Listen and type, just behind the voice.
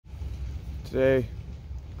Today,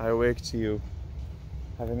 I awake to you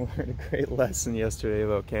having learned a great lesson yesterday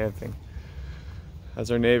about camping.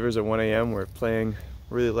 As our neighbors at 1 a.m. were playing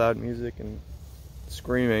really loud music and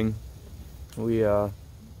screaming, I went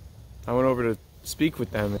over to speak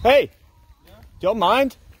with them. Hey! Yeah? Don't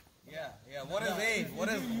mind? Yeah. What is A? What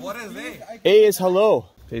is A? A is hello.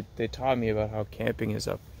 They taught me about how camping is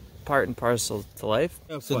a part and parcel to life.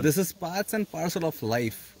 So this is parts and parcel of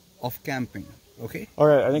life of camping. Okay?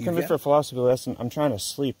 Alright, I think I'm here for a philosophy lesson. I'm trying to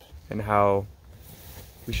sleep and how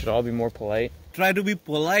we should all be more polite. Try to be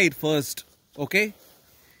polite first, okay?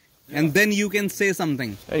 Yeah. And then you can say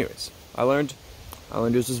something. Anyways, I learned it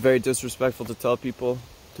was just very disrespectful to tell people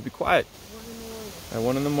to be quiet. At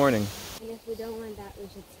 1 in the morning. And if we don't want that, we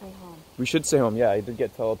should stay home. We should stay home, yeah, I did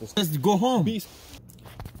get told this. Just go home.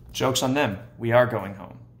 Joke's on them. We are going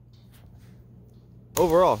home.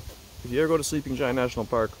 Overall, if you ever go to Sleeping Giant National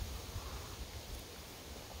Park,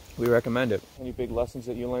 we recommend it. Any big lessons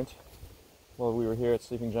that you learned while we were here at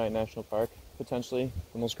Sleeping Giant National Park? Potentially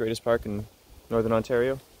the most greatest park in Northern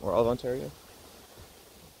Ontario, or all of Ontario?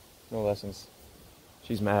 No lessons.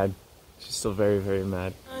 She's mad. She's still very, very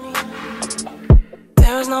mad.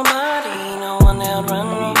 There was nobody, no one that would run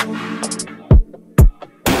me.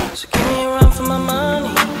 So give me a run for my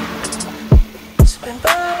money. Sipping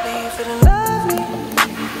bubbly, feeling lovely.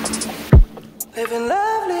 Living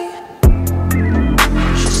lovely.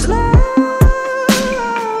 She's lovely.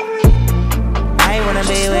 I wanna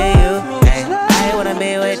be with you. I wanna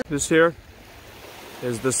be with. This here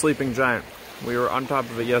is the Sleeping Giant. We were on top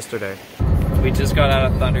of it yesterday. We just got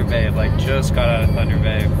out of Thunder Bay, just got out of Thunder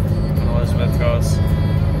Bay on Elizabeth Coast.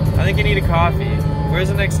 I think I need a coffee. Where's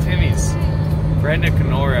the next Timmy's? We're heading to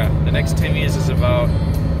Kenora. The next Timmy's is about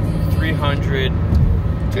 300...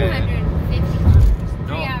 250 kilometers.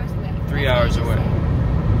 No, 3 hours away. 3 hours away.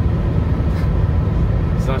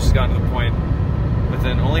 So she's gotten to the point.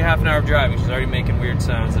 Within only half an hour of driving, she's already making weird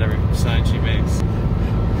sounds at every sign she makes.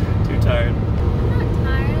 Too tired.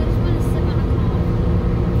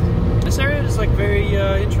 This area is like very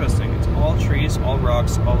interesting. It's all trees, all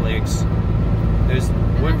rocks, all lakes. There's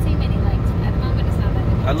I'm not seeing many lakes. At the moment, it's not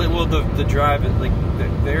that big. well, the drive, like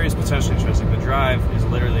the area is potentially interesting. The drive is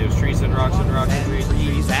literally there's trees and rocks and rocks and trees.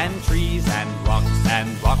 Trees and trees and rocks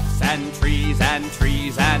and rocks and trees and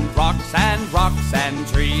trees and rocks and rocks and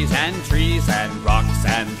trees and trees and rocks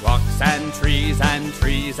and rocks and trees and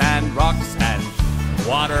trees and rocks and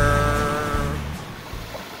water.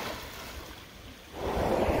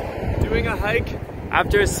 Doing a hike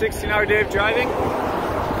after a 16-hour day of driving?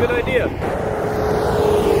 Good idea.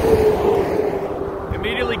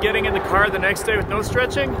 Immediately getting in the car the next day with no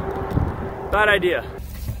stretching? Bad idea.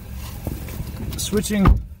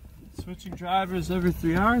 Switching drivers every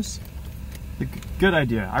 3 hours? Good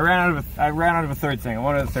idea. I ran out of a third thing. I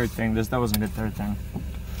wanted a third thing. That wasn't a good third thing.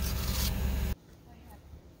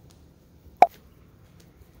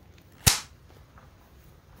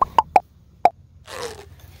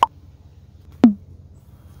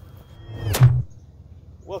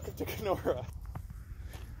 Welcome to Kenora.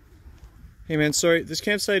 Hey man, sorry, this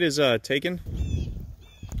campsite is taken.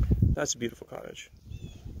 That's a beautiful cottage.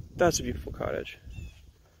 That's a beautiful cottage.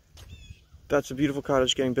 That's a beautiful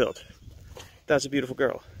cottage getting built. That's a beautiful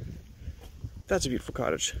girl. That's a beautiful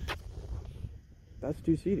cottage. That's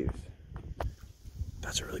 2 Sea-Doos.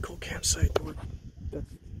 That's a really cool campsite. I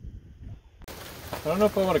don't know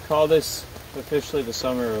if I want to call this officially the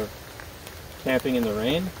summer of camping in the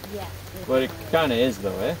rain. Yes. But it kind of is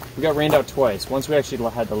though, eh? We got rained out twice. Once we actually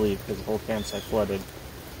had to leave because the whole campsite flooded.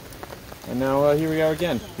 And now here we are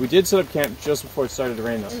again. We did set up camp just before it started to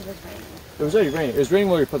rain though. It was raining. It was already raining. It was raining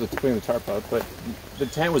while we were putting the tarp out, but the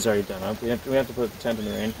tent was already done up. We have to put the tent in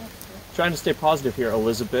the rain. Trying to stay positive here,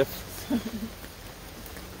 Elizabeth.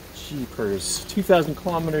 Jeepers. 2,000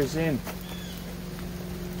 kilometers in.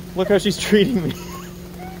 Look how she's treating me.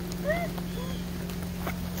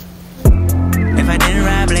 If I didn't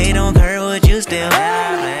ride blade on curve, would you still? If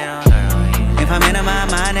I'm in my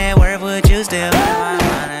mind at work, would you still?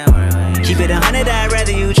 Keep it 100, I'd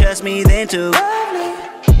rather you trust me than to.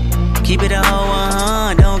 Keep it a whole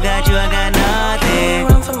 100, don't got you, I got nothing.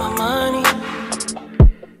 Run for my money.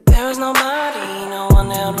 There was nobody, no one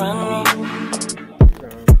that would run me.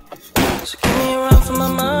 So give me a run for my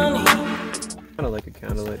money. Kind of like a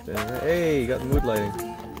candlelight there. Hey, you got the mood lighting.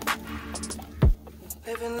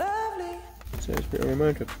 Living lovely. So it's pretty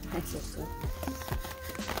romantic. That's just so.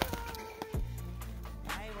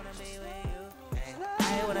 I wanna be with you.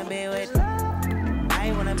 I wanna be with.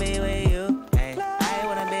 I wanna be with you. I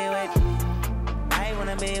wanna be with. I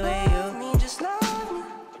wanna be with you. Just love me.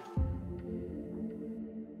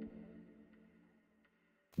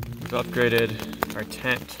 We've upgraded our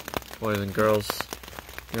tent, boys and girls.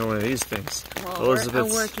 You know, one of these things. Well,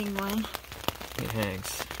 Elizabeth's, a working one. It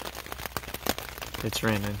hangs. It's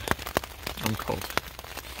raining. I'm cold.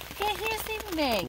 Okay, here's sleeping bag.